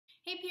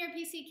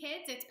PRPC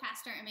Kids, it's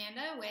Pastor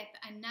Amanda with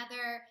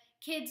another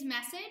kids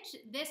message.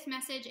 This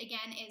message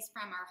again is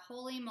from our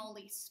Holy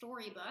Moly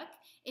Storybook.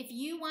 If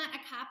you want a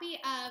copy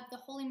of the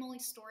Holy Moly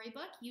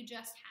Storybook, you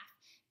just have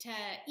to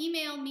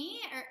email me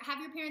or have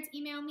your parents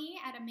email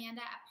me at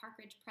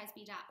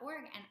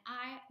amanda@parkridgepresby.org and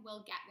I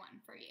will get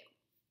one for you.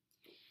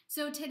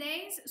 So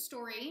today's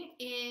story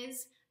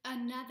is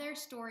another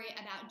story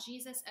about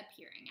Jesus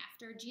appearing.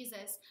 After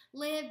Jesus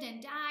lived and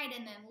died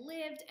and then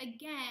lived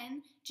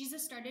again,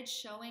 Jesus started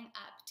showing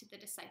up to the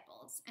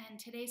disciples. And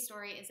today's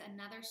story is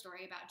another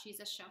story about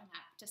Jesus showing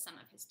up to some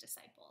of his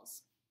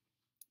disciples.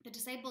 The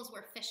disciples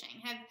were fishing.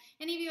 Have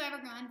any of you ever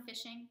gone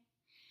fishing?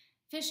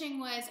 Fishing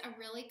was a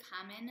really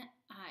common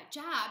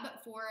job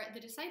for the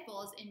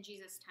disciples in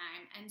Jesus'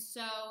 time. And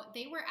so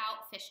they were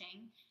out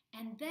fishing,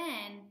 and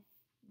then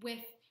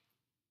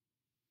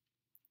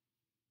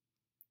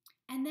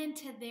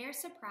to their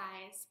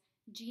surprise,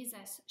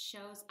 Jesus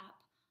shows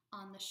up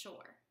on the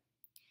shore.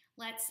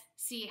 Let's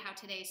see how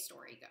today's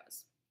story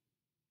goes.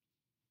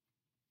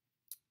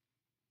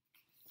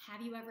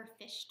 Have you ever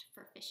fished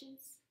for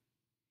fishes?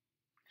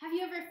 Have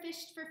you ever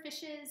fished for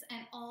fishes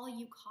and all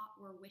you caught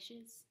were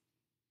wishes?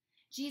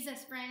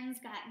 Jesus' friends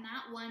got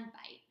not one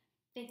bite,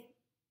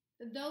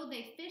 though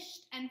they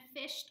fished and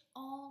fished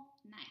all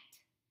night.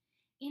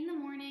 In the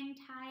morning,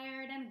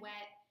 tired and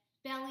wet,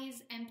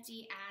 bellies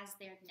empty as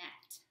their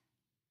net.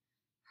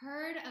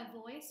 Heard a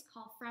voice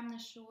call from the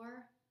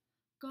shore,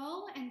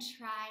 "Go and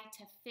try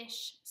to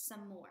fish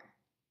some more."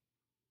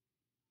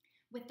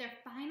 With their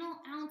final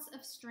ounce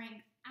of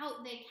strength,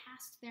 out they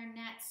cast their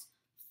nets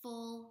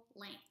full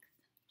length.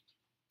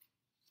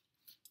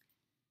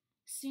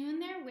 Soon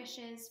their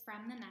wishes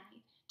from the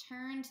night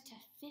turned to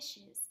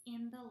fishes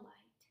in the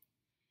light.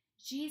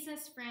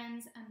 Jesus'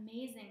 friends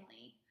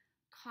amazingly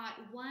caught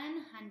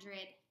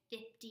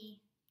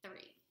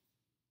 153.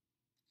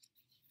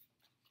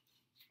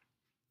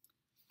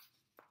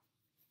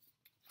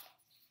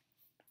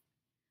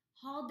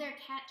 Hauled their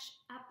catch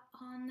up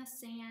on the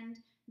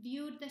sand,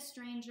 viewed the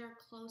stranger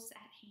close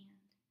at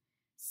hand,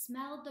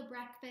 smelled the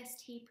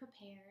breakfast he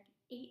prepared,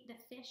 ate the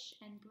fish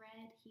and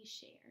bread he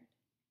shared.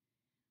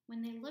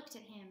 When they looked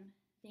at him,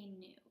 they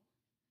knew.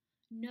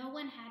 No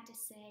one had to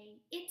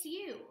say, "It's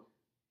you."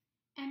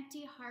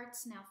 Empty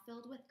hearts now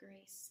filled with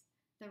grace,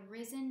 the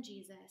risen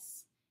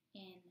Jesus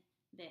in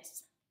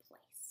this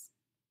place.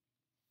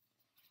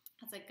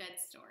 That's a good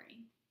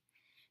story.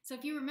 So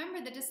if you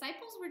remember, the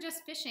disciples were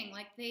just fishing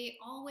like they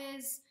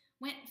always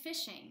went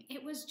fishing.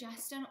 It was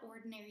just an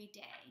ordinary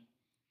day.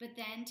 But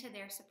then, to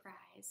their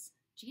surprise,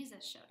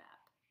 Jesus showed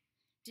up.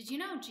 Did you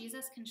know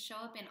Jesus can show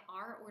up in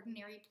our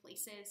ordinary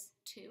places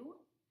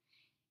too?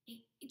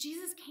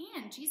 Jesus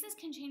can. Jesus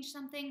can change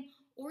something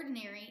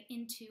ordinary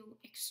into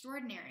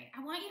extraordinary.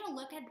 I want you to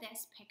look at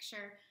this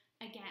picture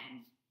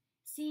again.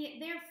 See,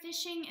 they're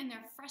fishing and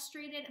they're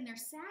frustrated and they're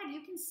sad.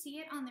 You can see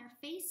it on their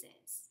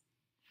faces.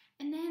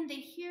 And then they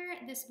hear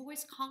this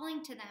voice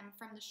calling to them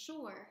from the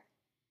shore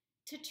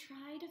to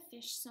try to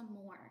fish some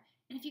more.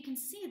 And if you can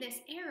see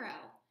this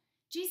arrow,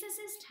 Jesus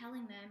is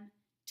telling them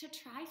to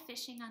try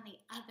fishing on the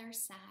other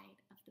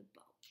side of the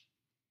boat.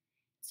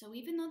 So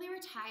even though they were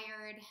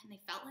tired and they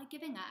felt like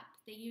giving up,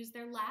 they used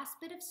their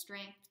last bit of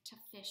strength to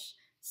fish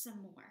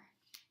some more.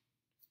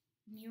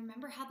 And you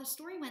remember how the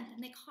story went,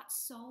 and they caught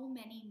so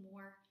many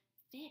more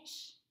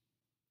fish.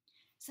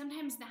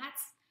 Sometimes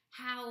that's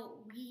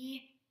how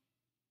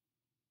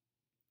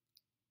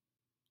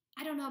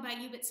I don't know about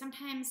you, but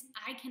sometimes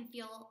I can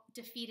feel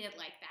defeated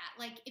like that.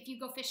 Like if you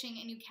go fishing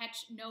and you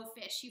catch no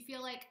fish, you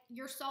feel like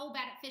you're so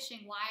bad at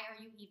fishing. Why are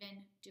you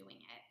even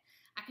doing it?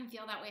 I can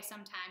feel that way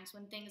sometimes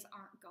when things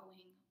aren't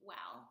going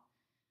well.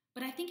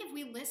 But I think if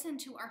we listen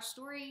to our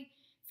story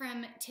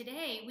from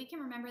today, we can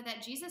remember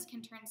that Jesus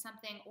can turn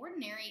something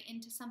ordinary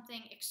into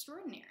something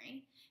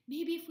extraordinary.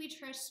 Maybe if we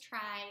just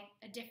try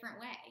a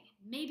different way.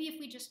 Maybe if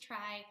we just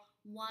try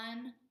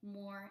one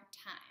more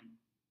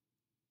time.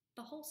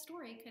 The whole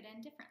story could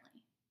end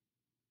differently.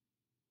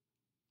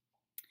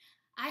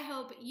 I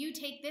hope you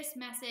take this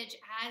message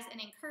as an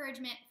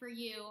encouragement for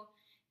you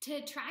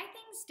to try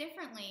things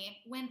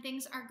differently when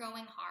things are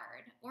going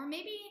hard, or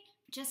maybe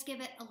just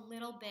give it a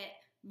little bit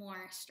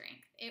more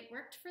strength. It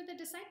worked for the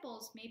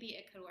disciples, maybe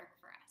it could work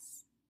for us.